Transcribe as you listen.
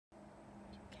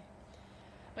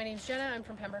My name's Jenna, I'm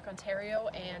from Pembroke, Ontario,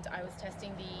 and I was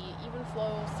testing the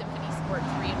Evenflo Symphony Sport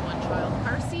 3-in-1 child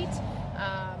car seat.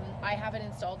 I have it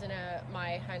installed in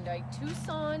my Hyundai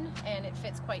Tucson, and it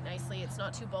fits quite nicely. It's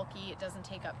not too bulky, it doesn't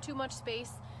take up too much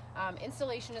space.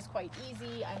 Installation is quite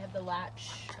easy. I have the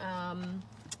latch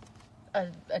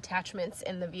attachments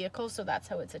in the vehicle, so that's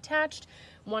how it's attached.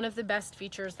 One of the best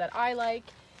features that I like,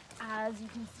 as you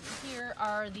can see here,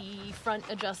 are the front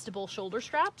adjustable shoulder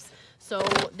straps. So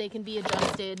they can be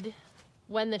adjusted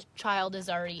when the child is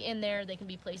already in there. They can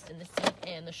be placed in the seat,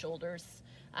 and the shoulders,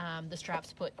 the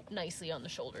straps put nicely on the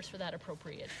shoulders for that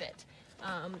appropriate fit.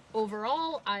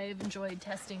 Overall, I've enjoyed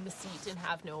testing the seat and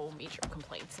have no major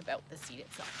complaints about the seat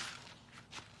itself.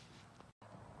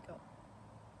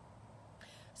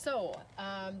 So,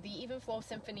 the Evenflo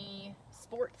Symphony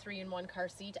Sport 3-in-1 car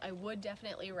seat, I would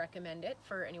definitely recommend it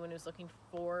for anyone who's looking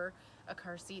for a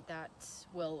car seat that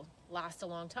will last a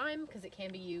long time, because it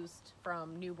can be used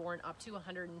from newborn up to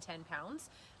 110 pounds.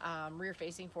 Rear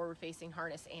facing, forward facing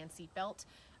harness and seat belt.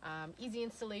 Easy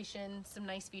installation, some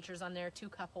nice features on there, 2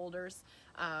 cup holders,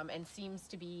 and seems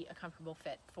to be a comfortable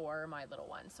fit for my little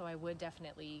one. So I would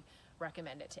definitely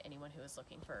recommend it to anyone who is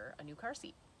looking for a new car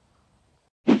seat.